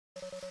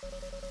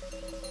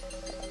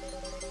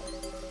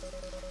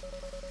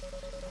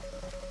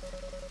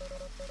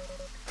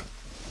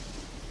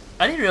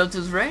I didn't realize it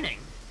was raining.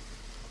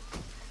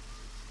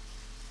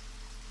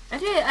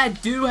 I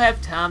do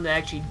have time to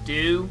actually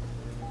do.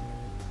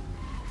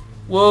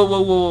 Whoa,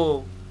 whoa, whoa,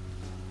 whoa.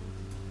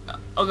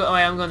 Okay, oh,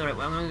 wait, I'm going the right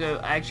way. I'm gonna go,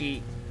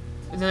 actually,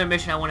 there's another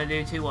mission I want to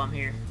do too while I'm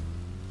here.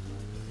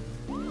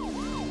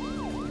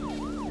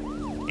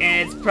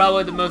 And it's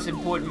probably the most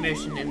important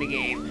mission in the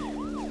game.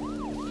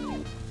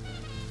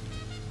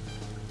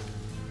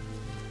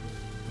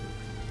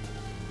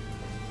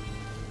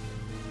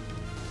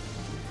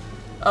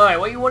 Alright,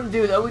 what you want to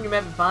do is open your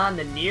map and find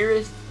the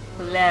nearest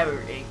flower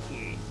egg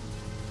here.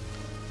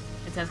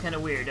 It sounds kind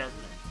of weird, doesn't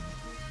it?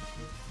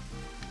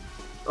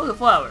 Oh, the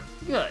flower.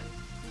 Good.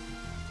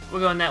 We're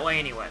going that way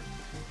anyway.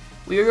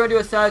 We are going to do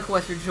a side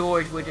quest for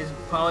George, which is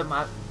probably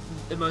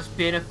the most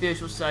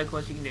beneficial side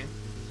quest you can do.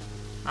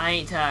 I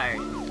ain't tired.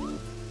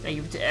 Thank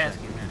you for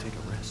asking. You can take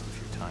a rest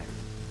if you're tired.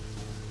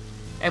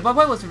 And my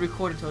plan was to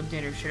record until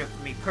dinner showed up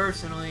for me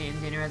personally,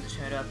 and dinner hasn't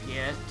showed up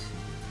yet.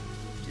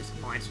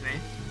 Disappoints me.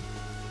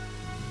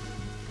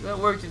 I got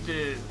work to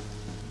do.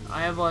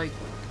 I have like,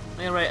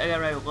 I gotta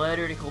write a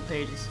letter and a couple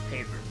pages of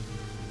paper.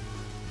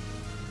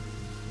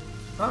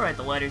 I'll write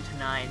the letter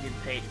tonight and do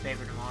the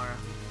paper tomorrow.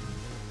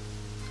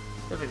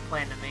 Feels like a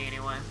plan to me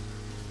anyway.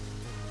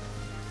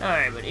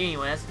 Alright, but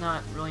anyway, that's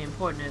not really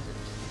important, is it?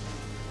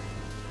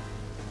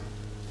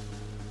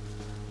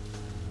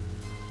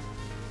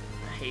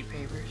 I hate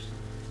papers.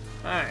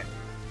 Alright.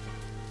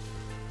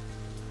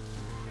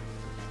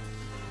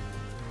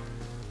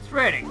 It's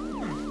raining.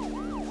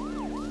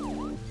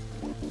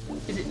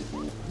 Is it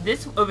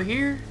this over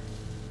here?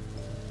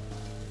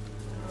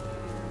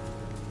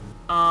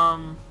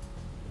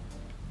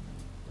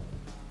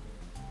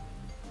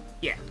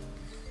 Yeah.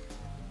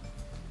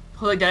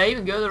 Like, did I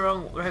even go the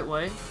right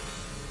way?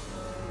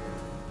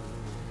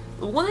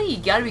 But one thing you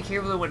gotta be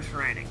careful of when it's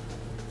raining.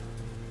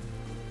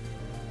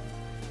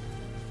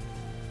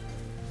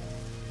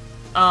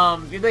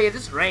 You're like, if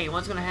this rain,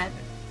 what's gonna happen?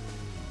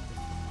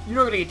 You're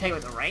not gonna get taken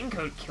with a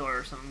raincoat killer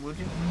or something, would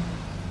you?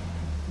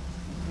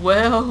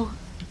 Well,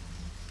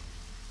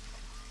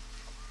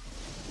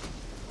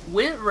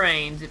 when it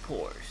rains, it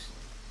pours.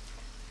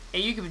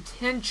 And you could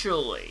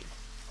potentially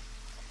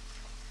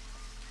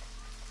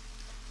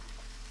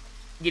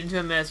get into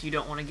a mess you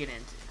don't want to get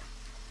into.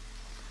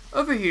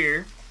 Over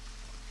here,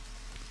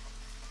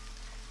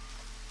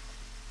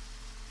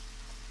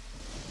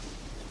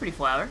 it's a pretty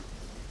flower.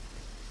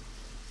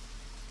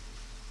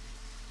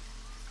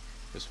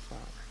 This flower.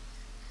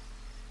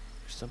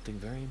 There's something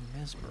very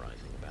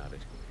mesmerizing about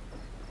it.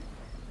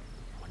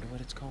 I wonder what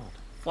it's called.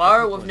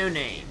 Flower with no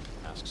name.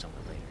 Ask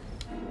someone later.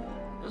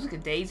 It looks like a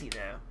daisy,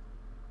 though.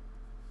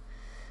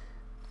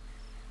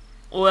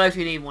 We'll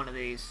actually need one of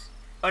these.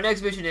 Our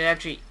next mission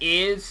actually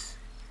is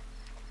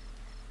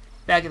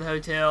back at the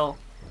hotel.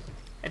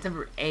 That's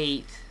number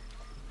 8.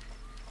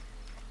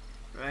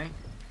 Right?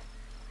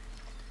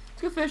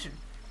 Let's go fishing.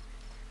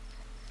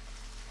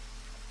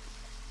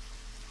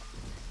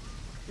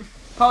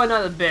 Probably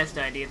not the best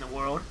idea in the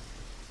world.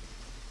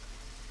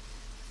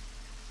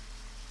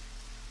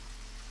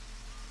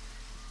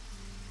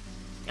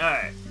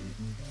 Alright.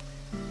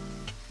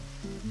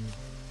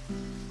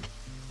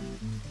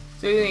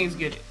 So everything's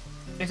good.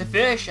 It's a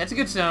fish. That's a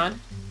good sign.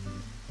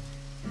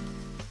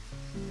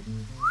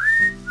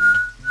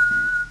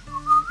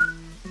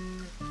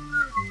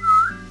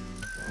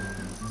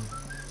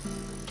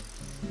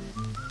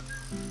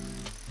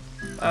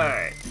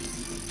 Alright.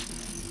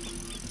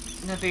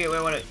 Now figure out where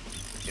I want to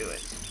do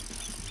it.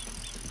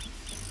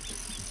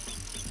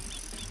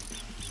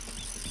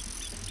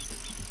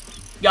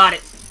 Got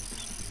it.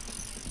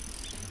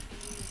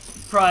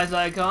 Prize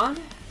icon.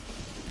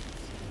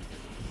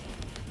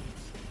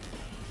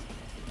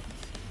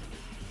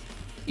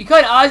 You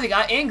cut Isaac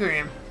and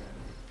Graham.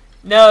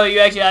 No, you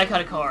actually I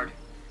cut a card.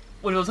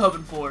 Which I was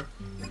hoping for.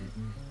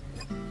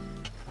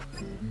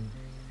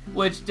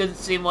 Which doesn't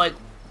seem like...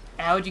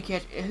 How would you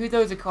catch... Who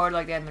throws a card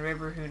like that in the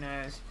river? Who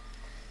knows?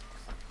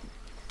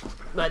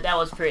 But that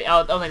was pretty...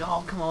 I was like,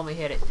 oh, come on, let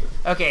me hit it.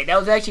 Okay, that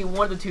was actually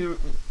one of the two...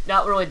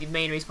 Not really the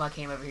main reason why I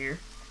came over here.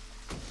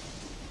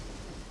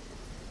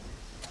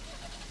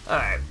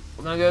 Alright,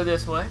 we're gonna go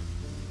this way.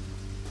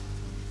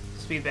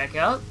 Speed back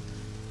out.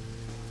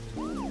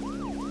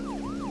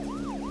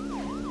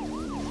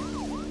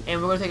 And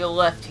we're gonna take a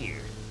left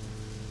here.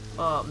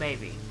 Oh,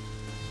 maybe. I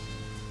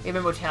can't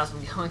remember which house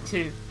I'm going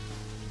to.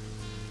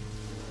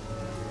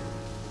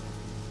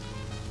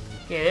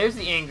 Okay, there's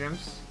the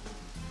Ingrams.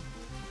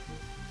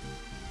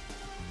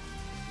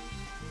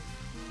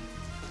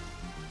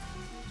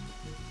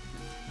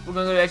 We're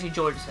gonna go to actually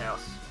George's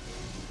house.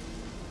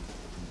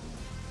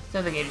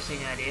 Sounds like an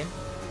interesting idea.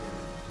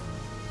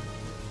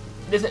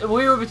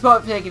 We were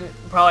taking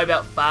probably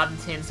about 5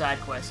 to 10 side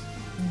quests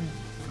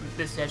from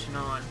this session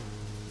on.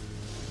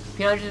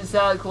 200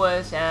 side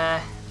quests,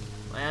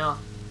 well,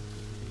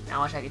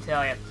 I wish I could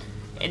tell you.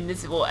 And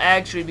this will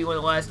actually be one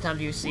of the last times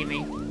you see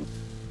me.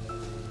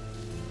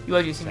 You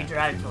actually see me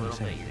driving for a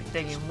little bit.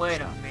 thinking,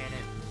 wait a minute.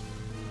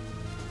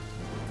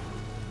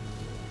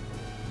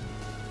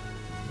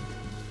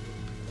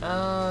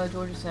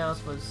 George's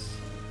house was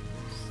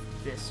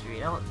this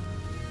street. I don't...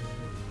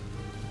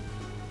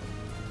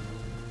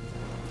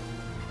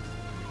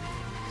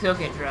 Still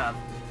can't drive.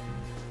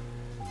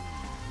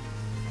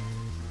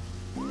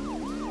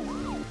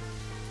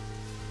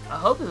 I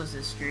hope it was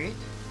this street.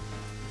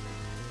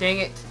 Dang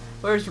it.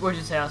 Where's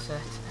George's house at?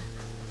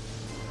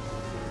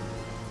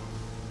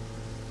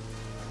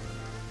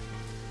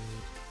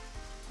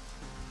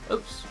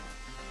 Oops.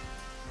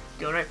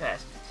 Going right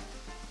past it.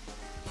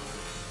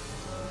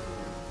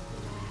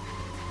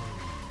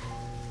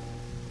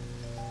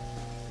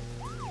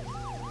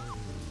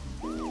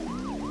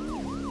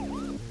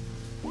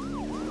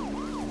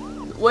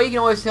 The way you can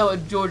always tell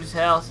what George's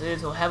house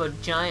is, he'll have a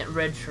giant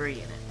red tree in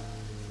it.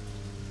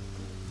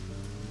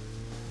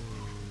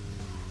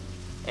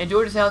 And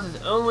George's house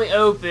is only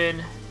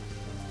open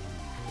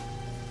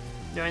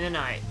during the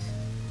night.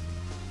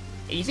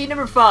 And you see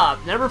number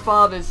 5. Number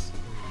 5 is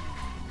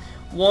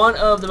one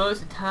of the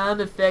most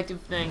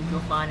time-effective things you'll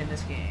find in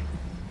this game.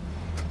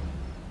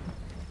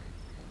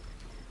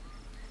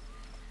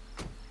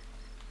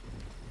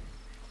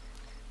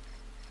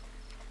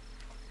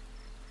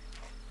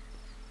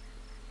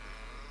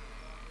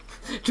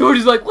 George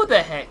is like, what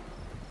the heck?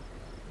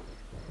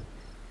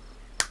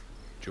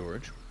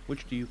 George,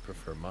 which do you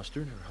prefer,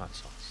 mustard or hot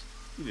sauce?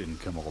 You didn't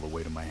come all the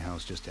way to my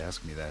house just to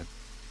ask me that.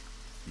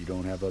 You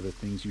don't have other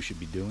things you should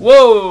be doing?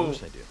 Whoa! Of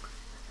course I do.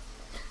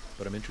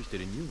 But I'm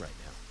interested in you right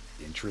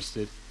now.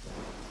 Interested?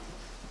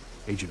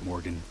 Agent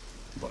Morgan,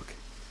 look,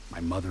 my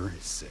mother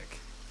is sick.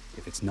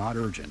 If it's not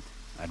urgent,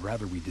 I'd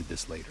rather we did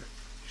this later.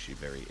 Is she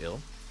very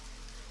ill?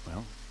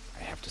 Well,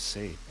 I have to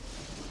say,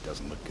 it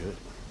doesn't look good.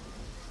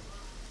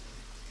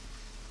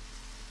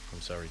 I'm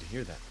sorry to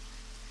hear that.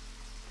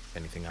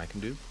 Anything I can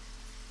do?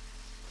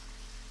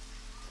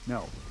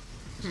 No,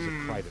 this is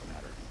a private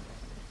matter.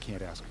 I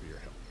can't ask for your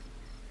help.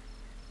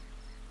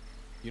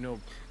 You know,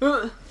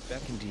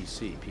 back in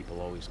D.C., people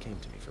always came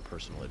to me for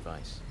personal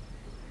advice.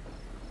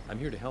 I'm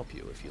here to help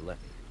you if you let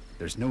me.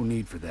 There's no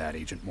need for that,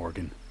 Agent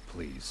Morgan.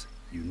 Please.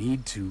 You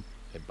need to...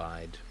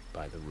 Abide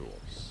by the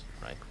rules,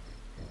 right?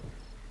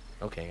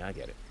 Okay, I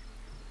get it.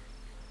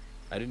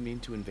 I didn't mean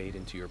to invade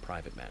into your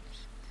private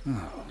matters.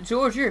 Oh.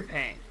 George, you're a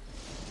pain.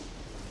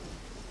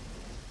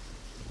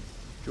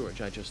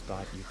 George, I just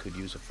thought you could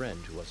use a friend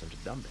who wasn't a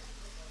dumbbell.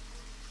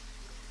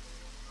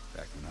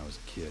 Back when I was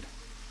a kid,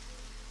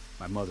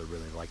 my mother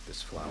really liked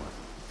this flower.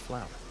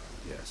 Flower?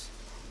 Yes.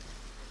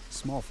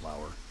 Small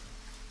flower.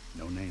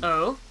 No name.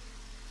 Oh?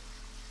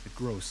 It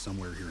grows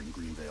somewhere here in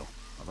Greenvale.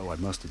 Although I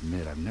must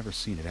admit, I've never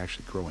seen it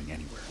actually growing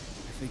anywhere.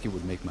 I think it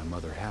would make my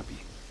mother happy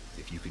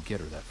if you could get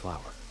her that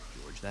flower.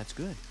 George, that's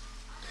good.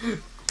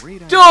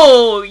 Great idea.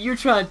 Oh, you're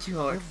trying too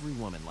hard. Every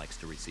woman likes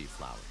to receive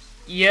flowers.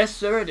 Yes,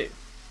 sir, I do.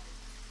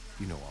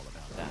 You know all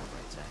about that,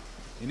 right, Zach?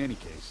 In any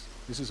case,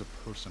 this is a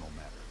personal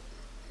matter.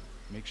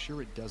 Make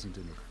sure it doesn't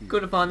interfere.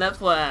 Couldn't find that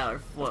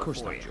flower Of course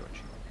for not, you.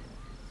 George.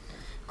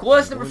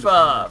 Quest I'm number going to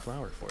find that 5.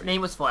 flower for you.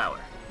 Name was Flower.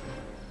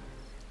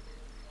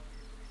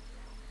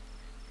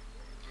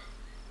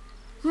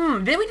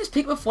 Didn't we just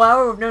pick a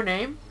flower with no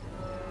name?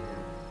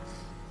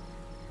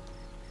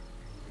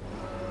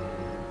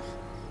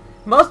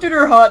 Mustard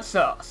or hot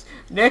sauce?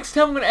 Next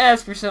time I'm gonna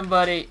ask for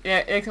somebody,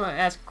 next time I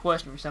ask a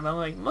question for somebody, I'm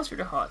like,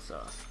 mustard or hot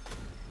sauce?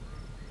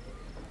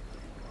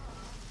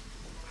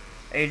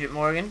 Agent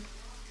Morgan?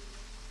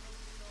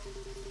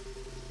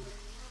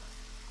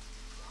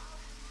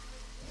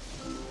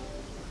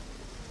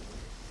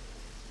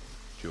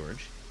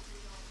 George,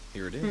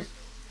 here it is.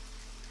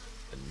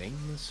 The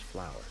nameless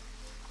flower.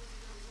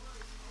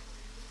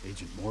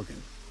 Agent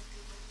Morgan.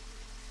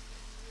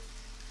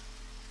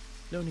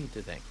 No need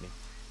to thank me.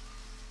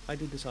 I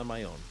did this on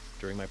my own,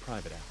 during my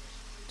private hours.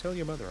 Tell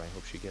your mother I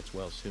hope she gets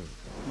well soon.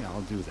 Yeah,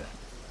 I'll do that.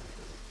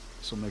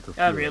 This'll make her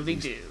feel I at really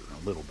least do.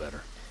 a little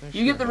better.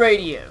 You get the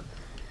radio.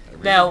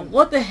 Now,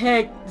 what the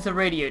heck does the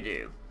radio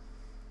do?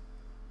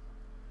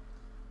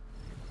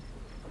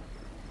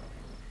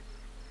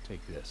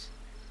 Take this.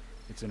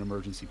 It's an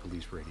emergency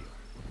police radio.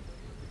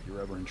 If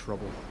you're ever in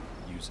trouble,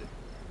 use it,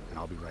 and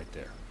I'll be right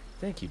there.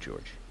 Thank you,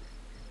 George.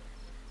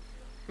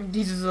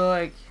 He's just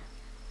like...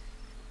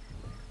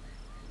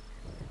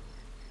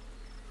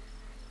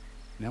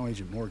 Now,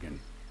 Agent Morgan,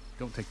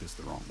 don't take this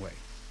the wrong way.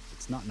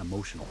 It's not an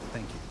emotional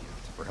thank you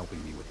gift for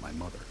helping me with my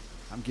mother.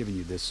 I'm giving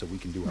you this so we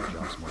can do our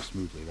jobs more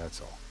smoothly,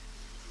 that's all.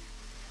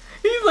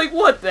 He's like,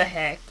 what the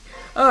heck?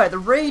 Alright, the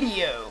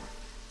radio.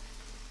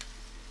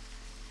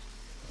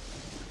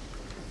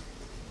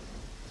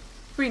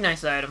 Pretty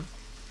nice item.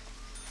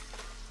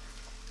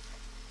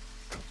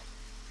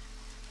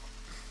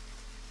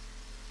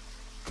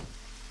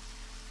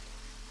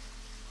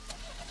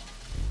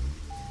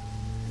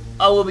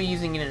 I will be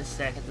using it in a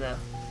second, though.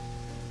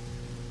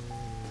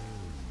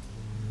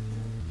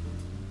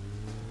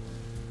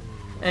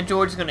 And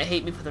George is gonna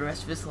hate me for the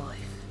rest of his life.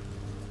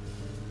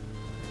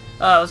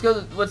 Let's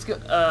go,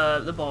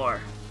 the bar.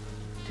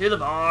 To the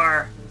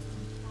bar.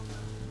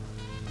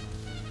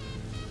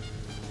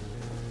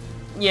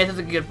 Yeah, that's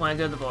a good plan.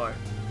 Go to the bar.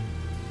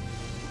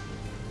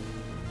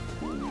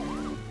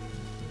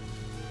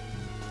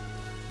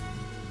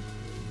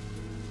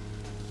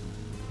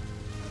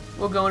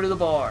 We're going to the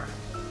bar.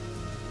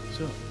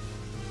 So,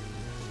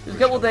 There's a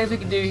couple of things we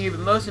can do here, but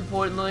most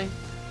importantly...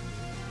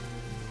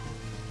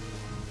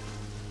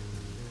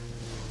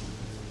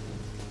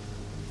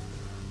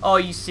 Oh, are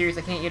you serious?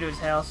 I can't get to his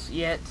house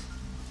yet?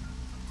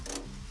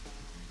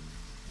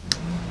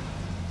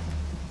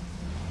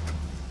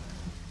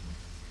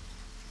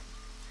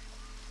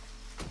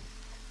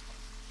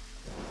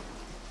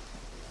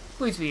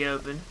 Please be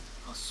open.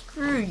 Oh,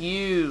 screw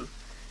you.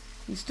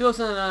 You still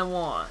something I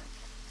want.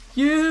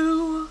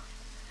 You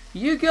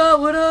got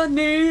what I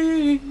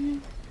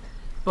need.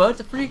 But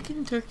it's a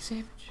freaking turkey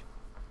sandwich.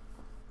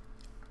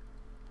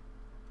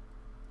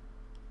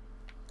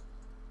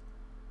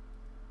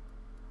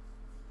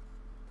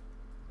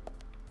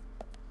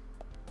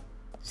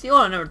 See a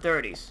lot of number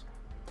 30s.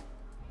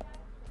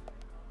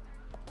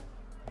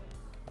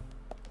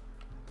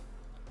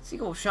 See a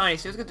couple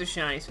shinies. Let's get the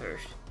shinies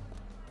first.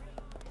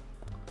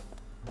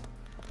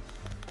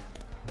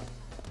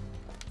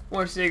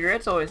 More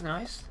cigarettes, always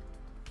nice.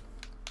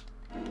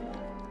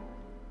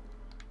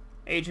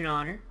 Agent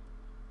Honor.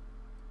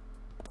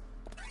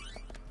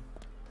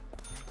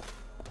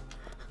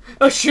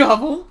 A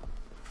shovel.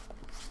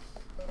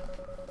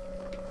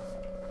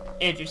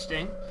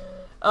 Interesting.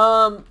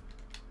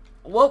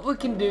 What we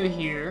can do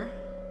here.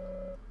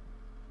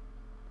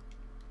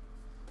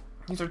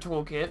 Here's our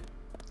toolkit.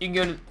 You can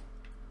go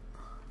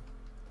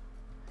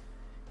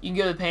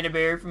to the Panda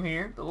Bear from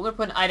here, but we're gonna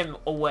put an item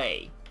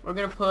away. We're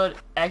gonna put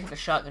actually the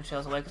shotgun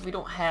shells away because we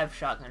don't have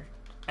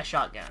a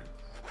shotgun.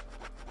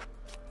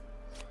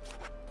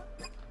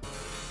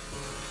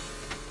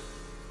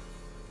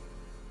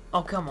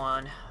 Oh, come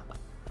on.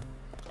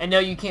 I know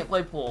you can't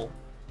play pool.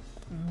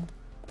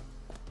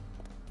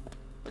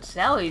 But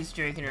Sally's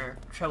drinking her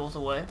troubles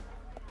away.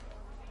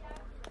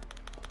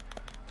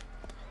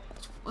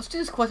 Let's do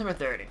this quest number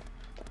 30.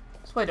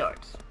 Let's play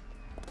darts.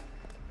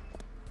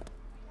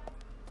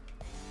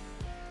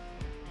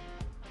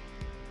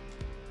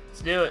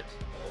 Let's do it.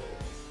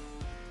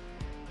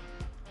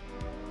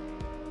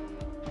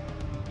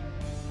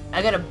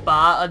 I gotta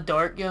buy a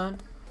dart gun.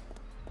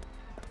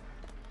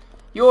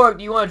 York,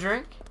 do you want a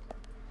drink?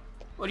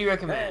 What do you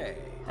recommend? Hey.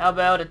 How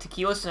about a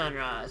tequila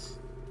sunrise?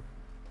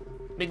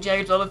 Mick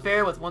Jagger's love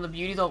affair with one of the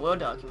beauties all well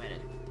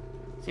documented.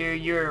 So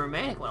you're a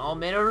romantic one. All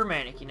men are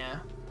romantic, you know.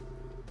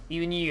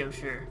 Even you, I'm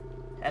sure.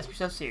 Ask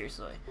yourself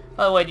seriously.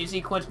 By the way, did you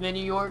see Quint's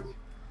menu, York?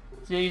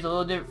 His menu's a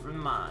little different from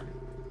mine.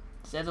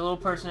 It adds a little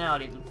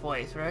personality to the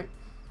place, right?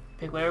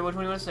 Pick whatever which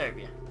one you want to serve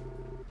you.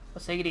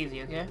 Let's take it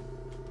easy, okay?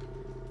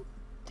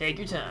 Take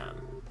your time.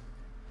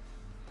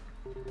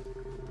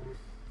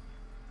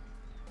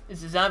 It's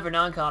designed for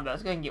non-combat.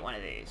 Let's go ahead and get one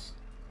of these.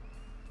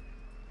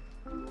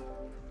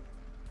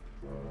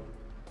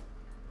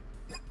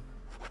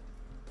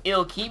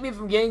 It'll keep me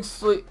from getting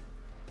sleep.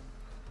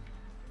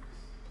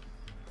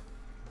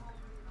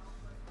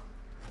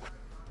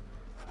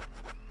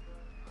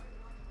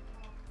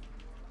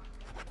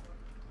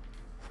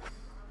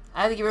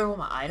 I have to get rid of all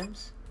my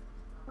items?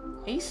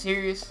 Are you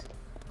serious?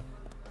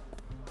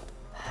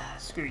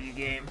 Screw you,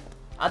 game.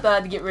 I thought I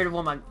had to get rid of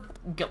all my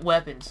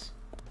weapons.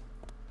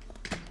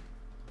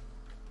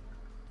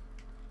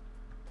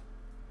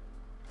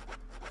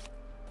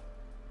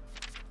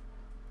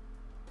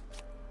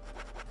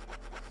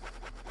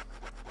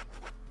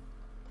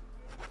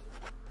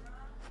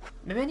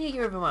 Maybe I need to get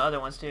rid of my other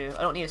ones too.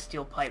 I don't need a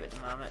steel pipe at the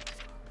moment.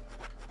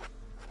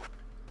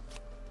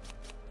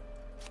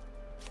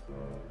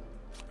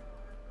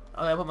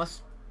 Okay, I put my...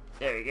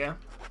 There you go.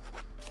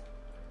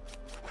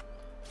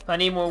 If I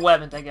need more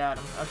weapons, I got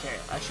them. Okay,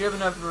 I should have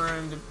enough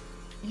room to...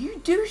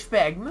 You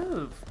douchebag,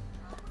 move!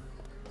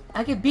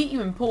 I can beat you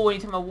in pool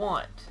anytime I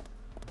want.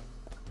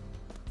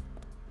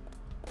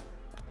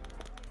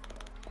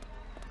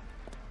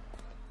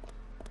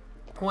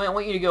 Quinn, I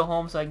want you to go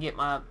home so I can get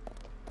my...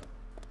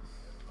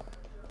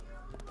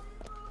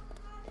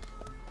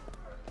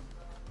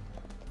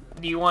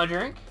 Do you want a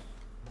drink?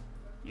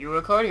 You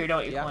work hard here,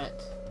 don't you, Yeah. Clint?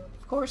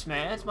 Of course,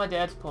 man. It's my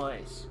dad's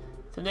place.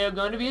 Someday I'm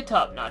going to be a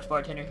top-notch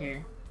bartender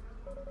here.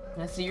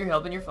 And I see you're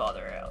helping your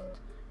father out.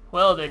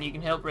 Well, then, you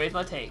can help raise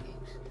my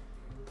takings.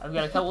 I've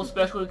got a couple of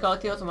specialty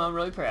cocktails I'm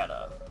really proud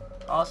of.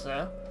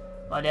 Also,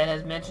 my dad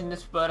has mentioned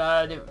this, but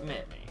I didn't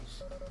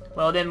menus.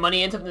 Well, then,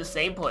 money ends up in the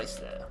same place,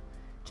 though.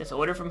 Just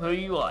order from who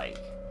you like.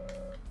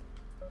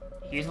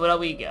 Here's what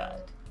we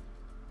got.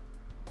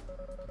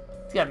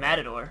 It's got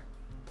Matador.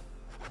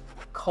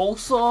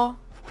 Coleslaw?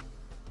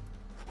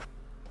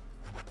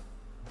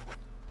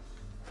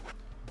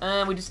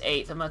 And we just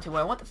ate, so I'm not too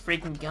worried. I want the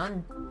freaking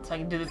gun so I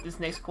can do this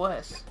next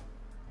quest.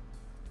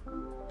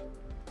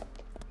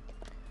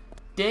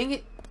 Dang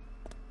it.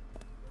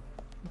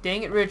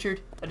 Dang it,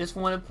 Richard. I just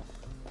want to...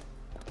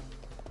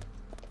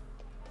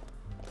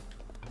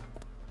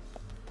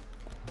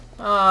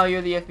 Oh,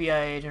 you're the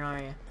FBI agent,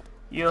 aren't you?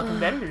 You're looking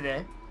better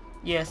today.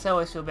 Yes, I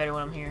always feel better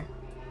when I'm here.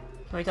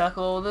 Can we talk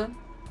a little bit?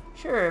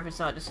 Sure, if it's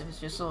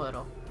just a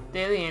little.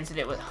 Daily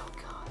incident with... Oh,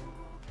 God.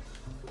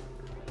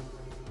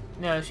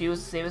 No, she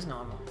was the same as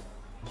normal.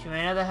 She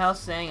ran out of the house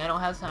saying, I don't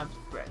have time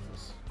for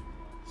breakfast.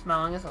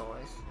 Smiling as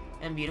always.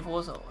 And beautiful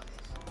as always.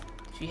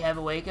 Did she have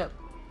a wake-up?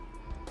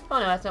 Oh,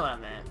 no, that's not what I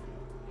meant.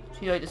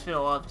 She liked to spend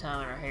a lot of time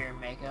on her hair and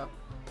makeup.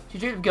 She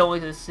dreamed of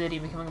going to the city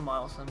and becoming a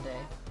model someday.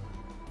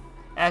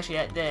 Actually,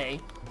 that day,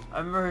 I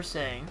remember her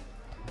saying,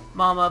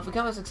 Mama, if I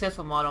become a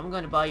successful model, I'm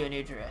going to buy you a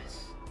new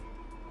dress.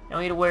 I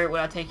want you to wear it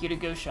when I take you to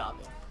go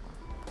shopping.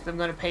 Because I'm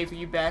going to pay for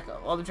you back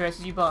all the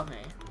dresses you bought me.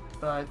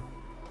 But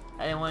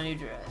I didn't want a new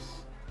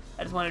dress.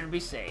 I just wanted her to be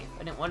safe.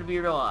 I didn't want to be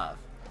alive.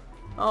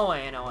 Oh,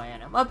 Anna, oh,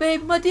 Anna. My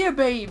baby, my dear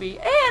baby,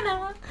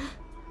 Anna!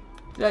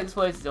 Like this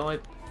place only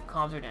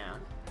calms her down.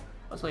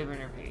 Let's leave her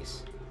in her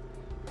peace.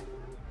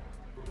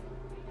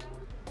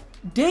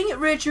 Dang it,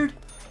 Richard!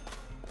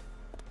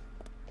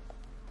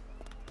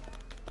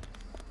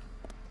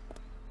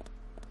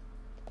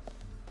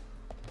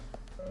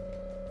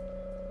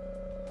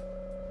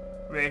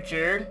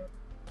 Richard?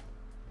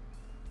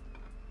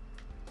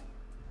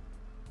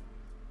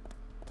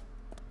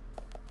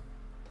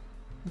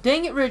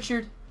 Dang it,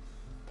 Richard!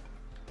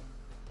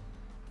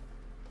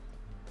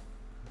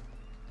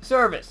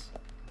 Service.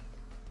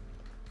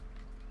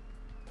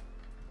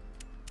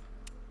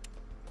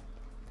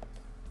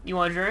 You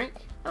want a drink?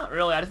 Not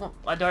really, I just want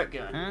my dart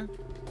gun. Huh?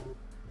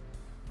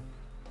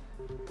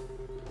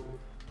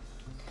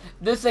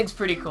 This thing's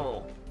pretty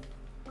cool.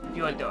 If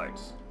you like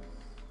darts.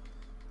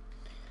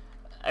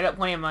 I got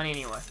plenty of money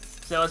anyway.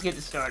 So let's get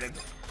this started.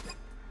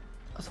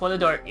 Let's play the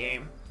dart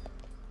game.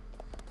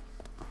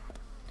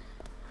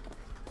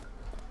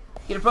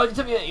 Get a project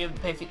to me, you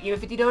pay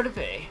 $50 to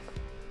pay.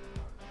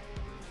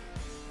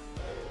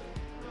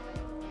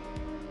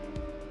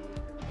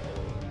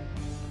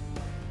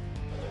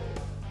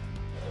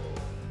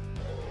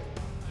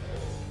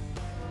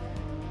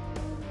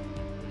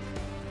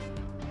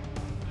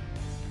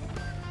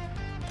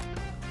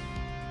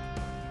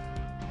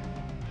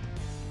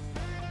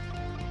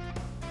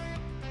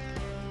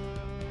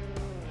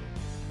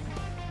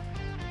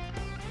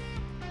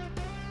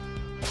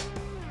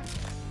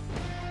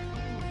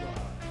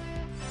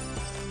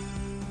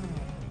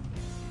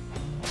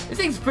 This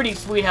thing's pretty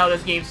sweet how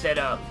this game's set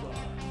up.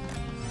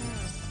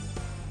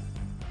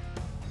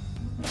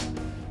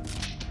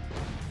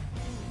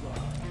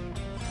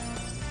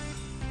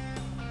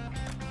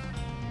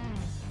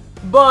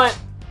 But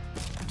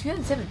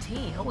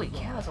 2017, holy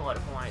cow, that's a lot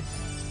of points.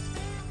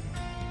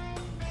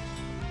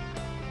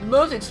 The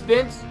most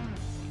expensive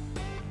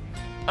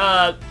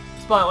spot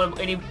on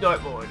any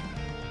dartboard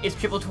is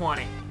triple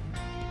 20.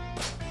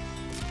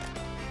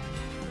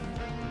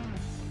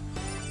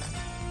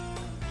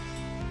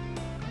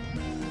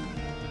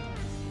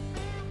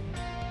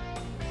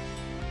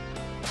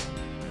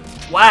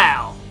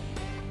 Wow!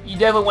 You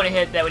definitely want to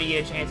hit that when you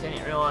get a chance. I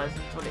didn't realize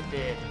that's what it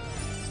did.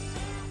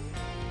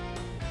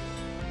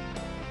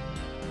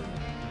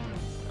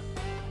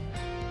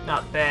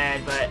 Not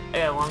bad, but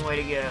yeah, a long way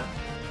to go.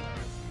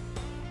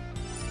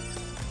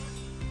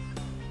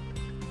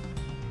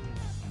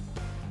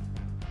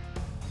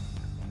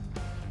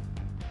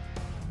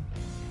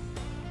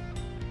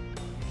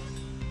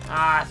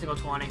 Ah, single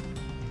 20.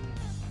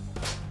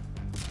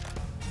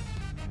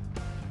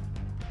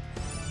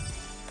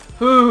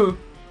 Whew!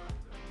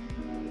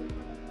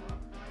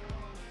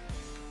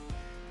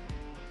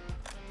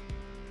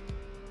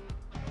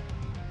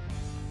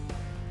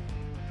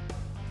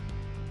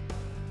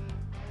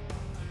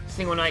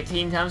 Single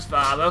 19 times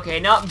 5. Okay,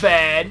 not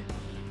bad.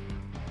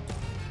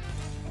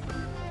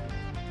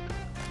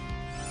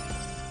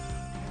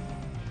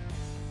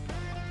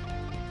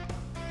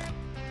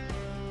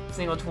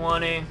 Single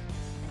 20.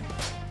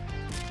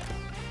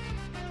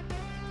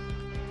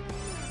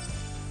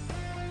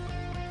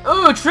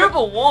 Ooh,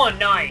 triple 1,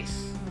 nice.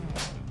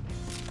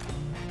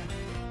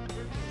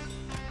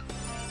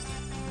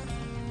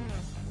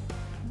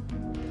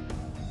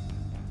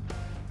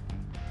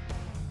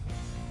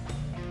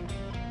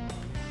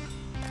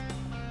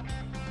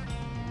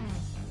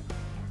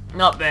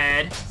 Not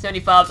bad.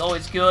 75 is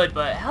always good,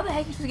 but how the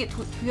heck are you supposed to get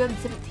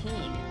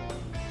 2017?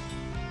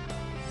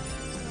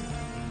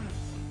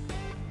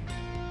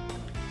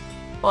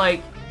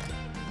 Like,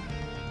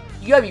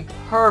 you gotta be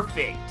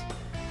perfect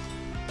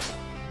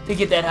to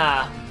get that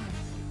high.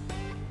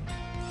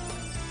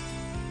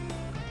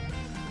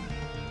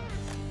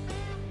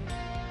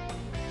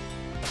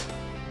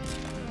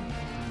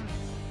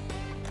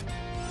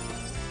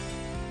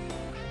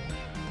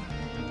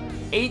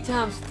 Eight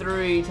times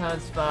 3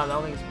 times 5, I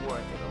don't think it's worth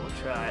it, but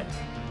we'll try it.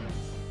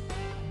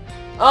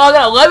 Oh, I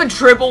got 11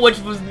 triple, which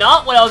was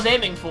not what I was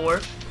aiming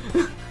for.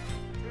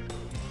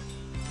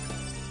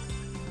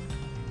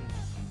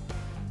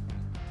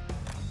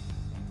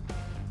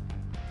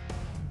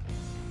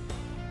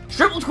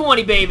 Triple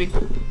 20, baby!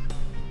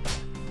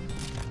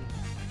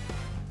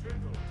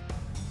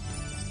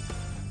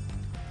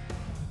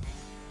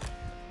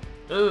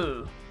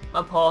 Ooh,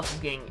 my pulse is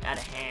getting out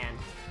of hand.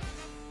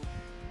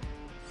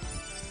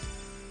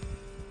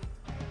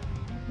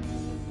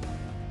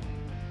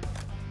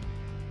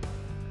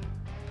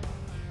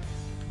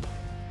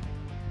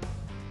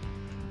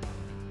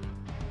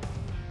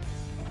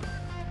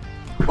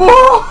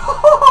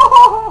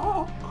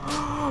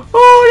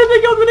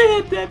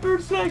 get that for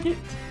a second.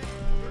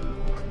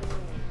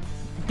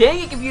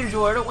 Dang it, computer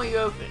drawer, I don't want you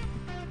open.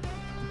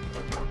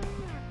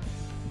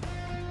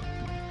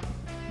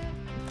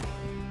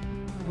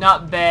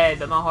 Not bad,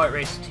 but my heart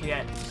rate's too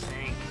at the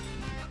sink.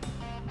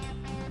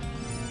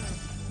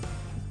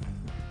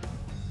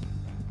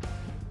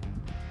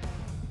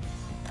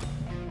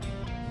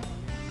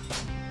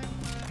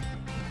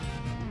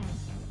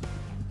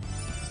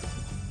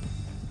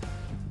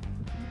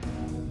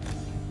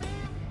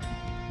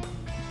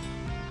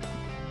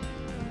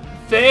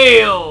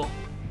 Fail!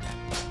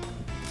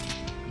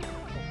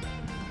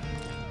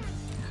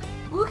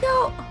 Look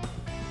out!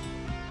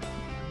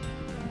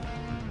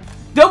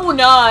 Double 9!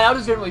 I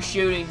was generally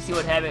shooting to see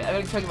what happened. I'm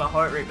gonna check my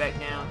heart rate back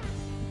now.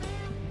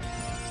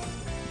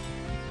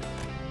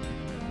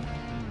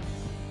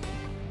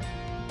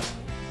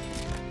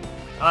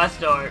 Oh, that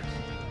starts.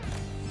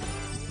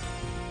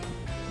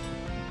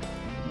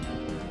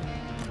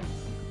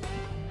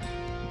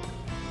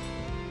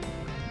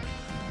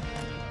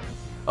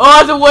 Oh,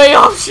 that's a way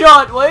off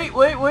shot! Wait.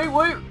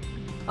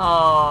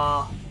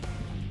 Aww.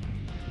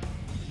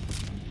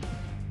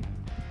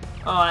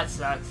 Oh, that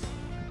sucks.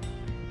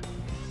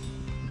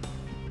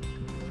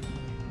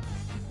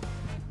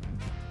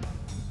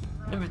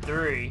 Number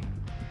 3.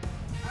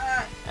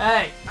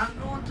 Hey. I'm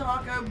going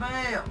Taco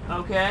Bell.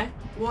 Okay.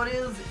 What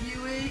is it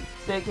you eat?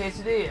 Steak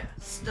quesadilla.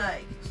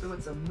 Steak. So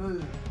it's a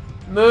move.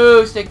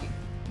 Move, steak.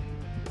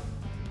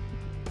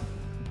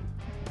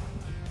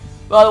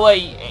 By the way,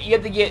 you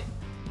have to get...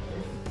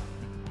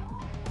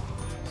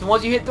 So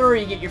once you hit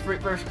 3, you get your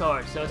first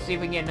card. So let's see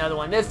if we can get another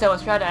one. This time,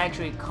 let's try to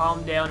actually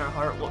calm down our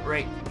heart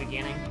rate at the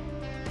beginning.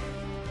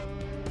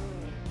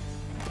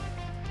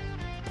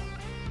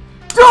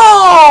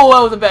 Oh!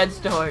 That was a bad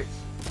start.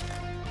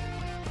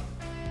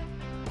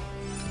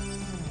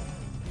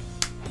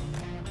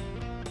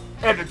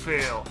 Epic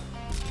fail.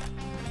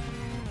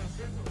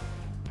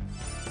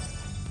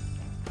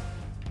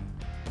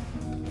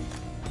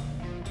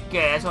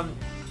 Okay, that's what I'm...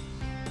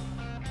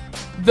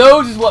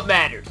 Those is what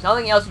matters.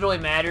 Nothing else really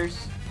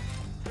matters.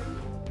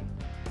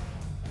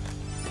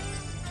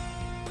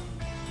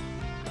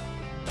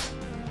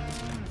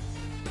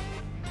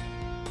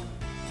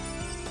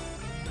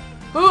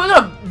 Ooh, that's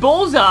a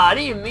bullseye! I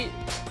didn't even mean...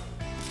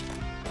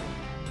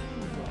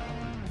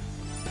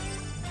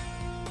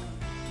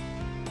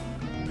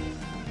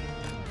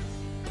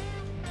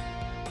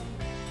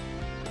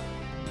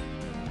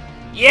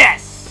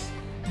 Yes!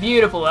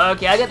 Beautiful.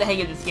 Okay, I got the hang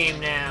of this game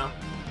now.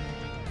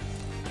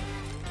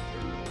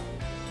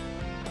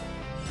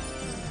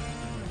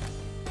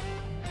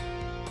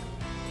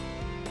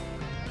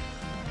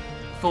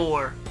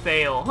 Four.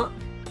 Fail.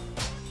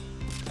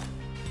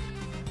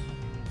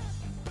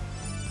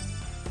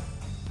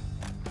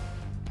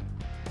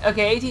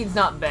 Okay, 18's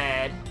not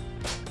bad.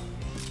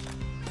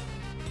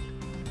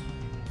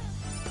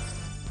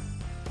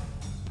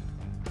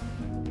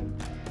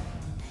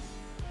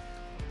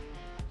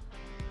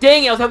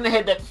 Dang it, I was hoping to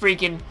hit that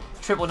freaking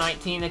triple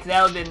 19, because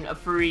that would have been a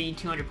free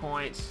 200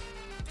 points.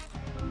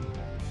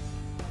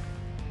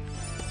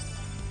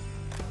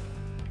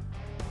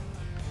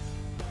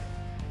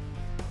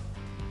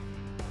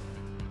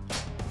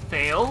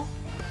 Fail.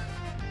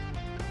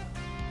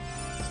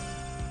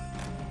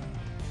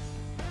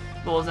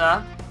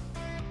 Bullseye.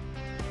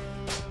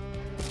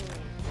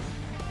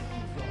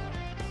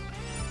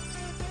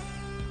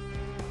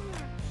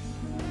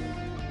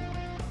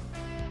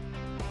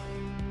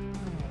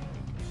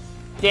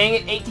 Dang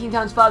it, 18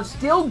 times 5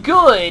 still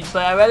good,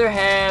 but I'd rather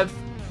have...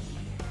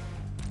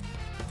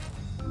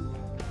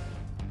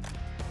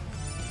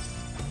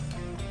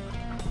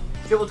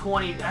 Triple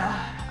 20.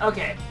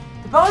 Okay.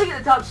 To probably get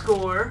the top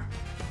score...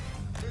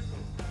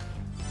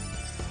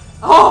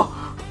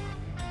 Oh!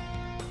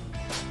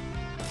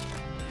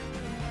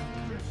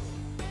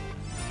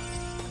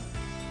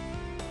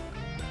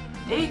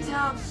 8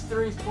 times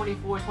 3 is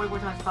 24. 24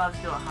 times 5 is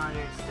still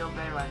 100. Still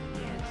better I can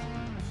get.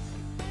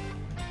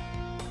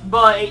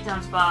 But 8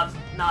 times 5 is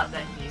not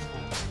that useful.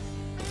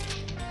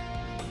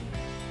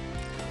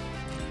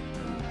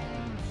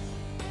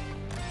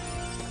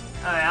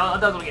 Alright, I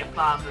thought I was gonna get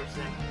 5 for a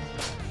second.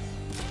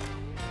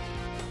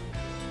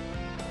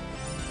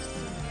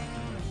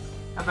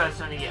 I'm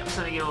starting to get a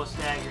little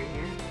staggered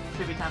here.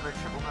 Should be time for a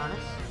triple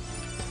bonus.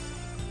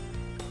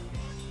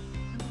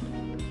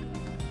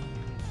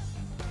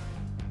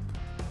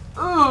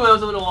 Ooh, that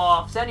was a little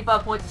off.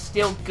 75 points is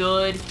still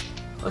good.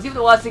 Let's see if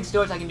the last 6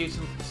 stores I can do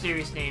some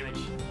serious damage.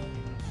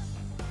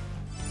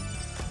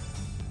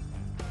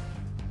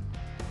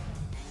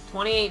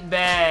 28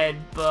 bad,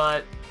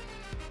 but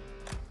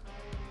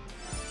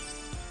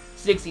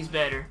 60's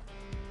better.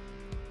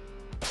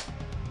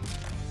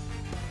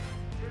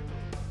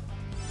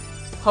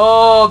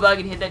 Oh, if I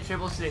can hit that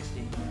triple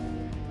 60.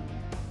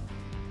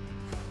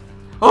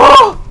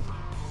 Oh!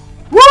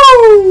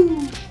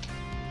 Woo!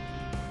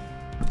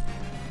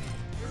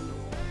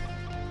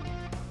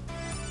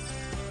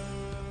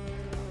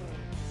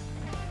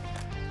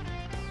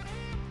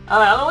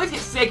 Alright, I'll always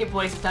get second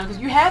place this time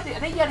because you have to. I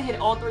think you gotta hit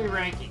all 3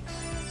 rankings.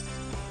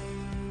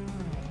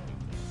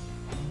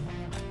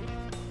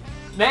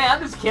 Man,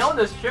 I'm just killing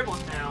those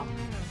triples now.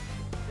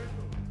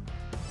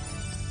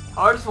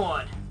 Hardest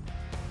one.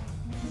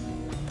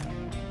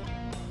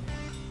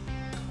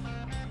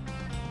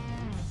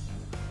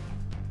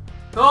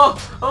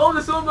 Oh,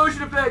 the slow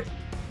motion effect.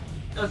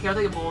 Okay, I'll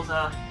take a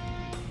bullseye.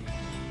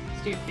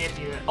 It's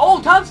 250 then.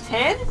 Oh, times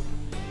 10?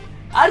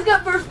 I just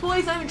got first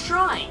place, I'm even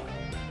trying.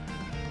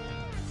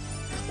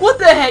 What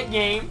the heck,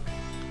 game?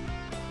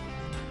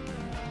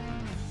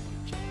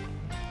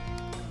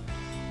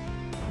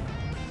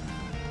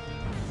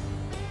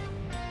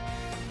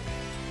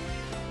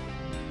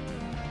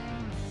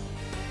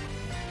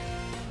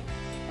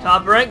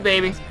 Top rank,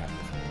 baby.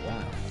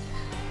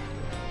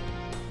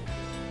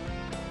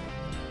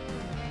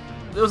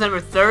 It was number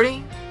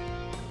 30.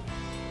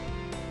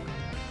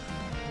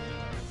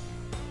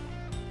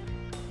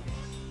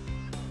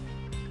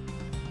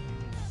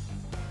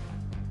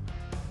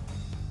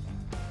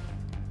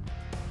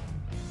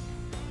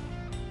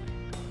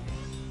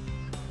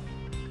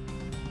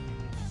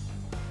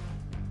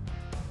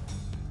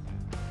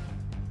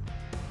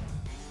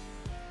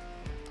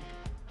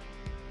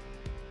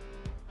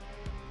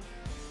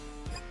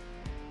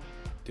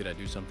 Did I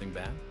do something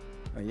bad?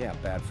 Oh yeah,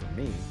 bad for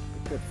me,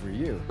 but good for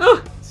you.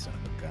 Son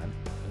of a gun.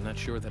 I'm not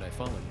sure that I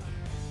follow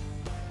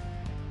you.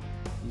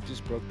 You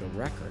just broke the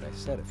record I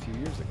set a few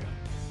years ago.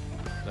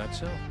 That's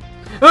so.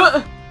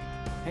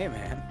 Hey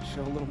man,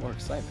 show a little more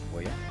excitement,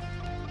 will ya?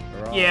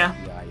 Or all Yeah.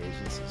 FBI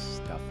agents as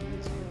stuffy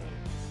as you.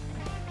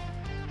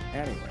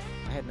 Anyway,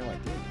 I had no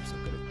idea you were so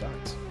good at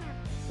darts.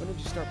 When did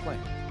you start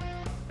playing?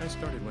 I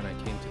started when I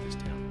came to this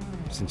town.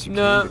 Since you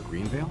No. came to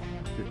Greenvale?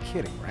 You're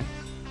kidding, right?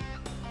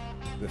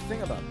 The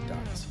thing about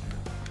darts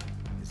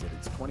is that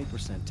it's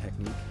 20%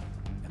 technique,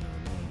 and the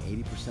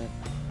remaining 80%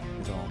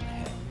 is all in the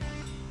head.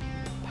 You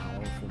need a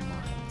powerful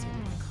mind that's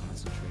able to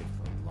concentrate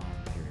for long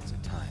periods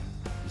of time.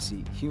 You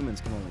see,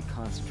 humans can only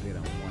concentrate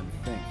on one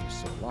thing for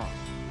so long,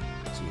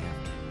 so you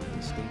have to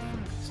really stay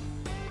focused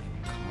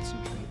and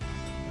concentrate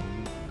on the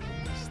moment you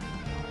release the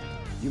dart.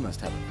 You must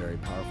have a very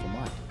powerful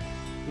mind.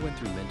 We went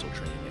through mental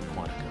training at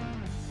Quantico.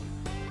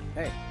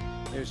 Hey,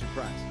 there's your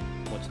prize.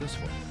 What's this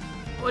for?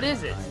 What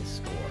is it? High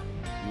score.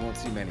 You won't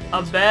see many of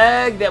A these.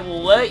 bag that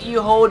will let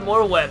you hold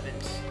more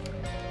weapons.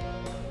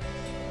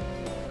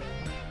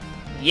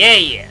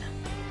 Yeah.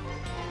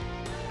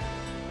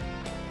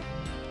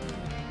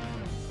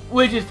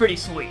 Which is pretty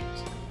sweet.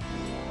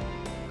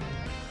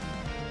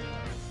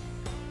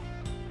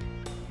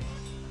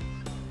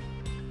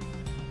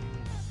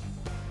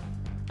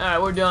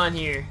 Alright, we're done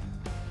here.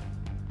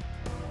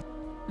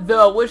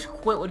 Though, I wish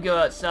Quint would go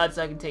outside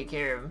so I can take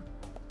care of him.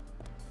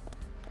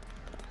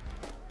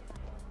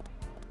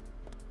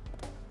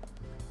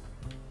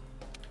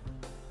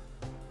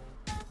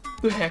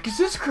 The heck is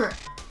this crap?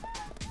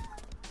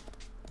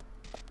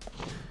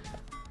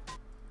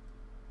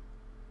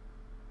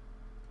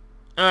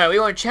 Alright, we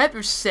are on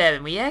chapter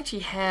 7. We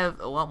actually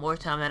have a lot more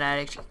time than I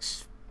actually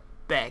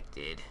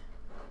expected.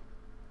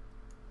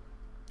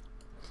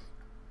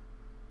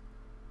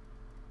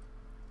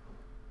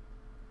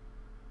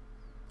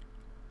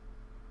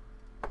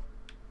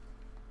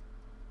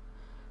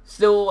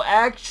 So we'll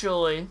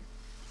actually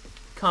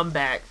come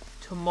back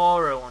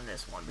tomorrow on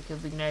this one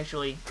because we can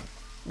actually...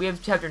 We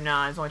have chapter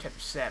 9, it's only chapter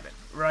 7,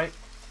 right?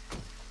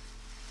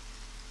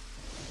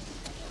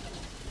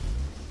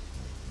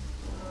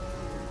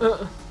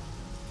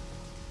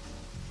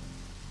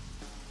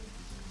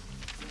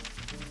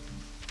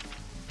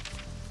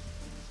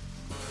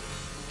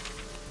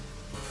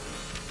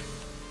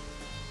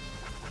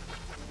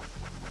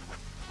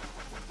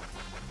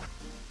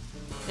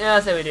 Yeah,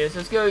 that's how we do. So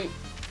let's go...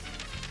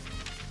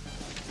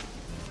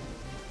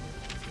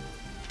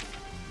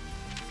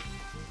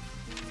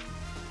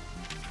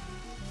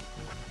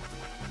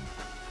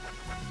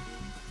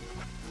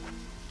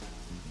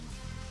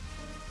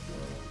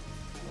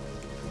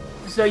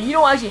 So you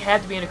don't actually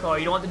have to be in a car.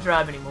 You don't have to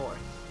drive anymore.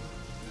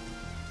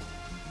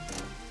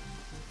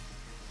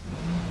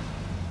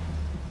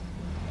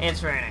 And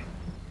it's raining.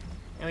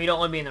 And we don't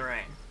want to be in the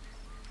rain.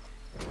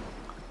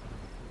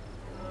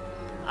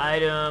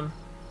 Item.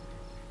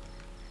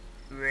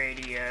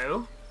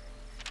 Radio.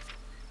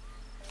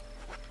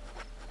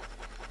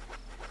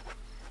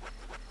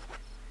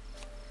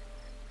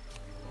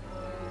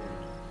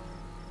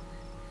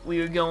 We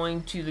are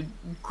going to the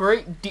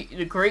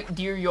Great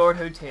Deer Yard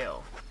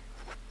Hotel.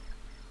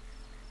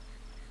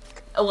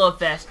 I love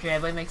fast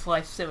travel. It makes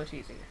life so much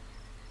easier.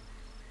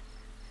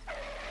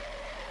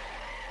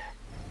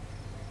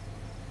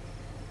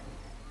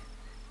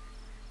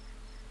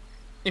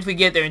 If we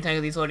get there in time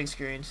with these loading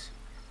screens.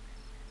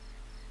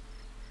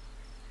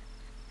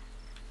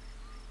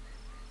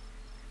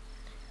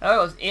 Oh,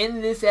 it was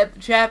in this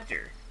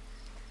chapter.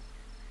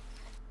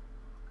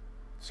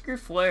 Screw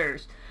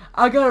flares.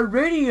 I got a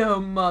radio,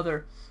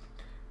 mother.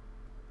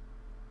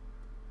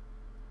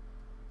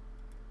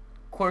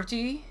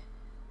 QWERTY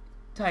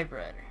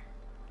typewriter.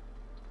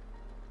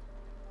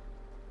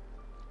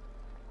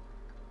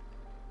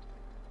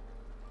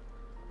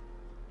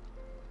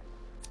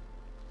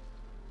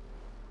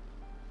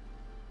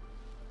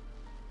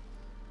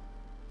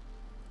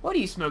 Why do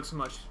you smoke so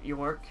much,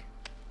 York?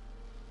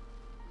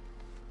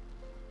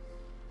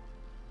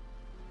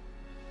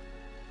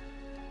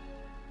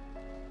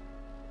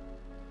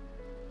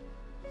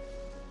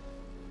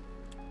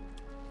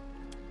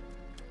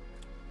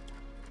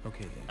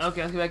 Okay, then.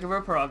 Okay, let's go back over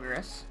our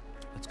progress.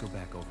 Let's go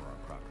back over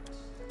our progress.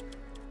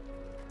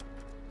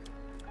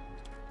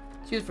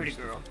 She was a pretty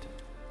girl.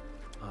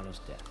 Anna's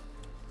death.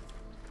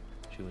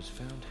 She was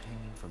found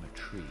hanging from a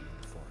tree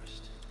in the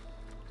forest.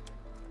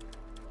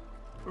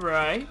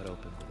 Right. Cut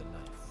open with a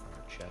knife from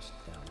her chest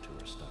down to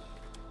her stomach.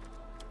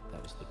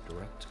 That was the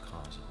direct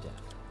cause of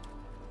death.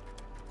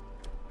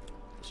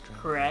 The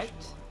strangulation Correct.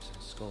 marks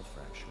and skull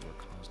fracture were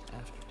caused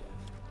after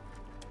death.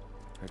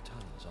 Her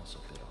tongue was also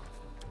bit off,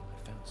 and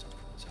I found something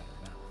inside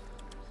her mouth.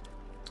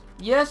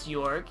 Yes,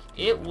 York.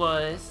 It Remember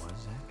was what that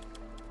was, Zach?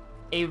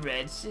 a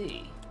Red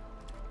Sea.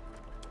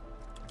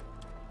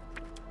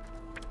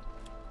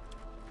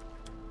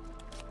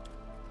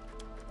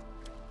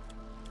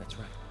 That's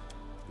right.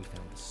 We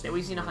found the same That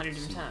we've seen Red 100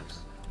 different Sea in times. her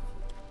mouth.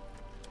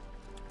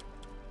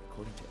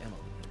 According to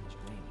Emily, it was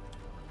raining when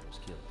Anna was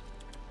killed,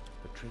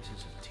 but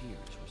traces of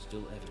tears were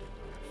still evident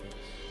on her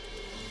face.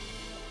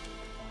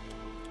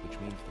 Which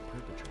means the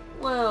perpetrator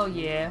Well, killed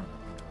yeah. Anna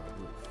under a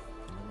roof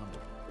in the lumber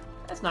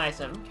yard. That's nice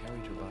of him.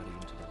 Carried her body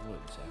into the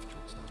woods after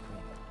it stopped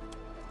raining.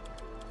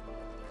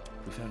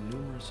 We found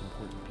numerous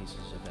important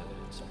pieces of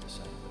evidence at the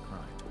site of the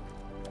crime.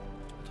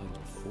 A total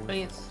of 4 But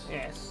it's, things.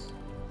 yes.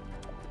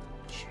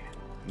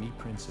 Knee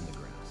prints in the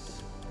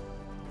grass.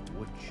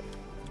 Wood chip of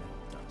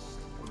metal dust.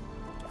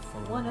 A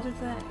photo What other of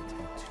that? a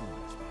tattoo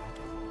on his back.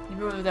 You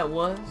remember what that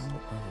was? No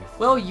other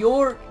Well,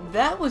 York,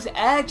 that was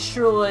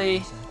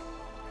actually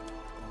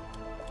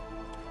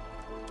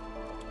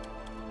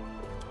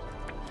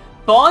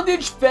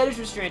bondage, fetish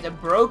restraints, a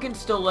broken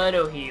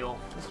stiletto heel,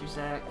 Mr.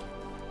 Zach.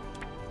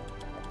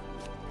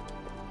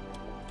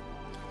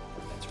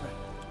 That's right.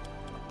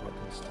 A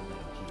broken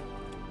stiletto heel.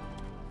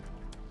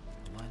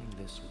 Aligning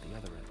this with the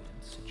other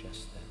evidence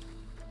suggests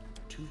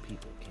that 2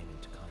 people came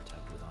into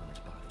contact with Anna's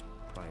body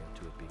prior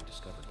to it being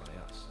discovered by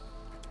us.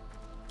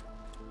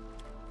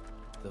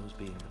 Those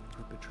being the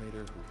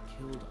perpetrator who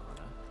killed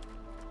Anna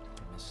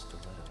and Miss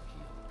Stiletto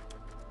Heel.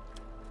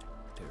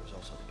 There is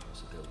also the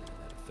possibility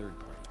that a third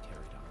party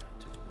carried Anna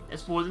to the woods.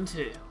 That's more than 2.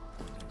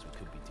 That means we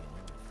could be dealing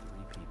with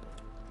 3 people.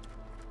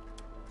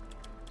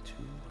 2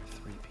 or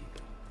 3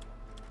 people.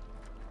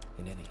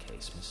 In any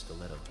case, Miss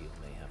Stiletto Heel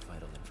may have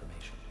vital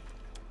information.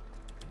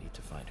 We need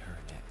to find her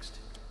next.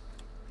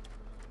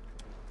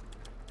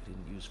 We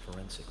didn't use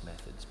forensic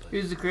methods, but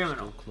Who's the we're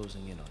criminal? still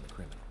closing in on the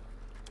criminal.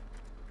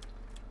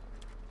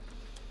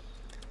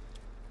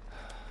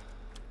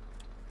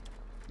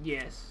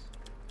 Yes.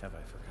 Have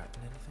I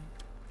forgotten anything?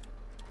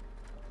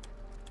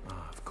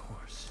 Ah, of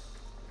course.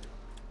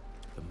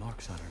 The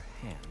marks on her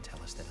hand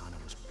tell us that Anna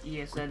was...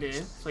 Yes, I do.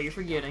 So you're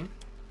forgetting.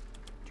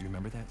 Do you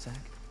remember that, Zach?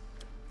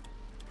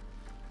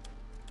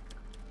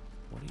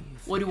 What do you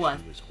think What do I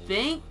she was holding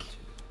think? on to?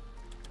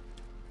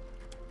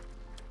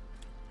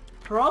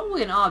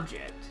 Probably an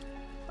object.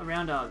 A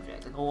round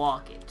object, like a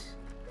locket.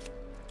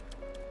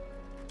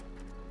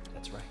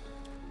 That's right.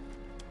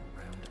 A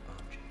round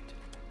object.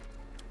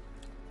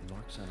 The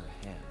marks on her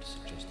hand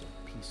suggest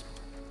a peace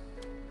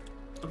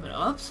mark. Of an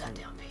upside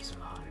down piece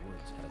Someone mark. in the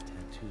woods had a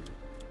tattoo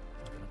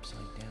of an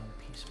upside down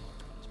peace mark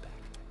on his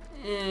back.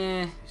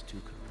 These 2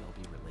 could well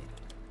be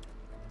related,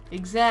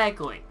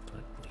 Exactly.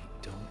 but we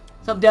don't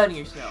Stop know doubting for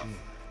yourself.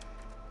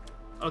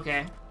 sure.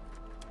 Okay.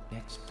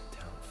 Next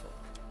townful.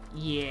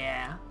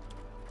 Yeah.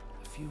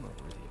 A few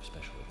are worthy of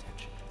special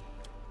attention.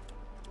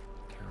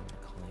 Carol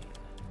McLean,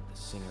 the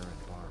singer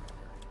and bar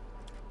owner.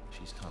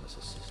 She's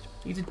Thomas's sister.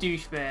 He's a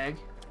douchebag.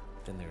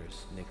 Then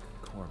there's Nick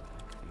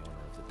Cormack, the owner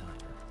of the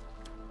diner.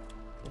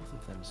 Both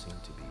of them seem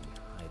to be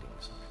hiding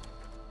something.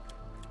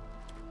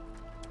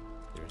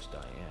 There's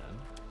Diane,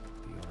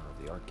 the owner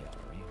of the art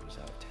gallery, who's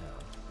out of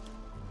town.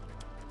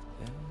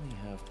 Then we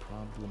have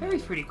problematic,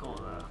 Harry's pretty cool,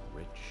 though.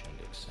 rich and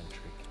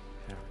eccentric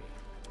Harry.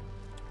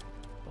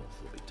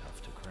 Both will be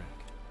tough to crack.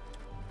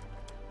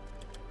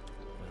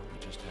 Well, we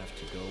just have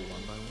to go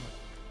one by one.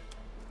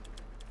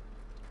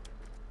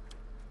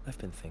 I've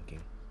been thinking.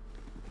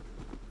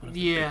 One of the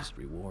Yeah. biggest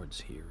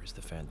rewards here is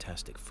the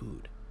fantastic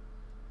food.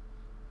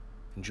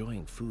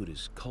 Enjoying food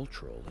is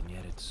cultural, and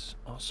yet it's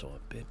also a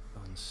bit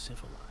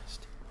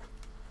uncivilized.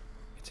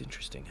 It's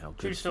interesting how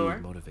True good story.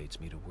 food motivates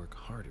me to work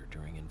harder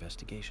during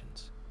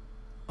investigations.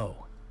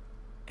 Oh,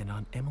 and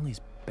on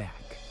Emily's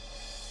back.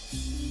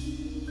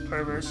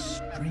 Pervert.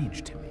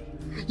 Strange to me.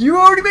 You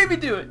already made me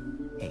do it!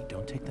 Hey,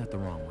 don't take that the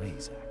wrong way,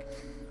 Zach.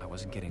 I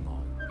wasn't getting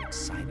all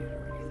excited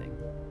or anything.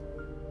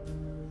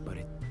 But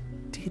it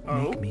did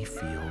Oh? make me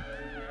feel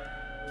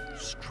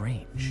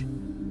strange.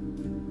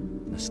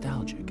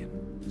 Nostalgic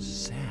and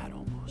sad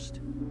almost.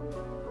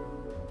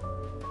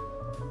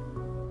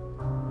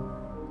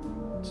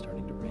 It's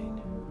starting to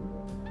rain.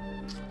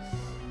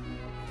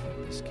 I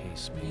think this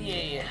case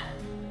may... Yeah.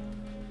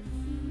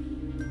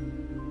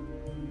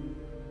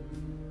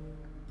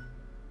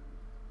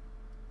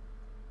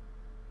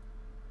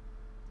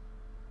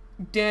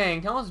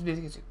 Dang, Thomas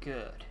biscuits are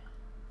good.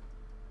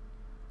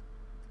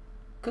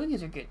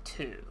 Cookies are good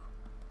too.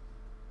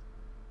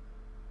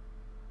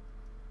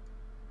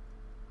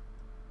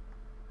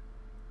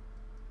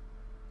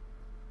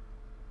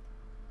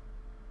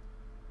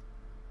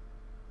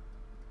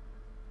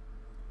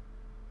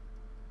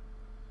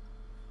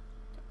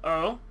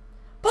 Oh?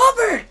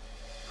 Popper!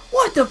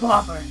 What the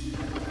popper?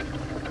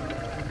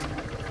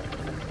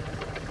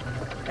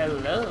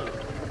 Hello.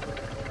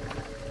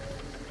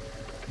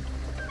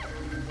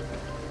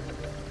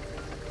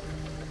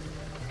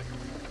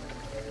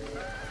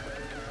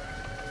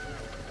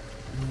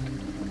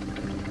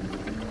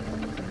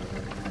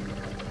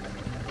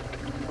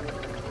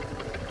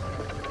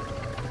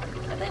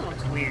 That thing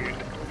looks weird.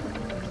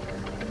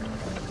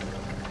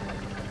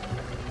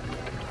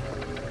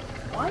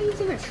 Why is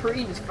there a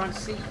tree in his front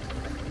seat?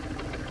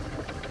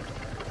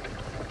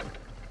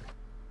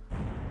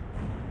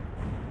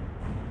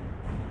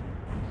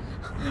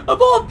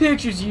 Of all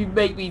pictures you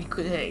make me...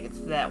 Hey, it's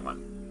that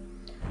one.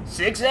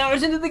 6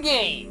 hours into the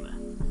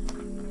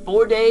game.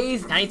 4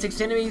 days,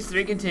 96 enemies,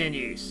 3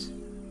 continues.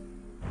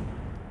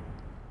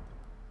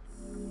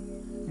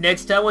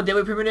 Next time on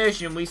Deadly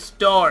Premonition, we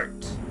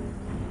start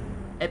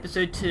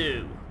episode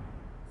 2.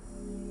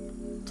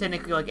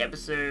 Technically like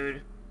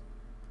episode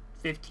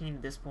 15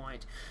 at this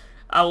point.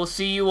 I will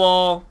see you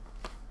all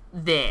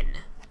then.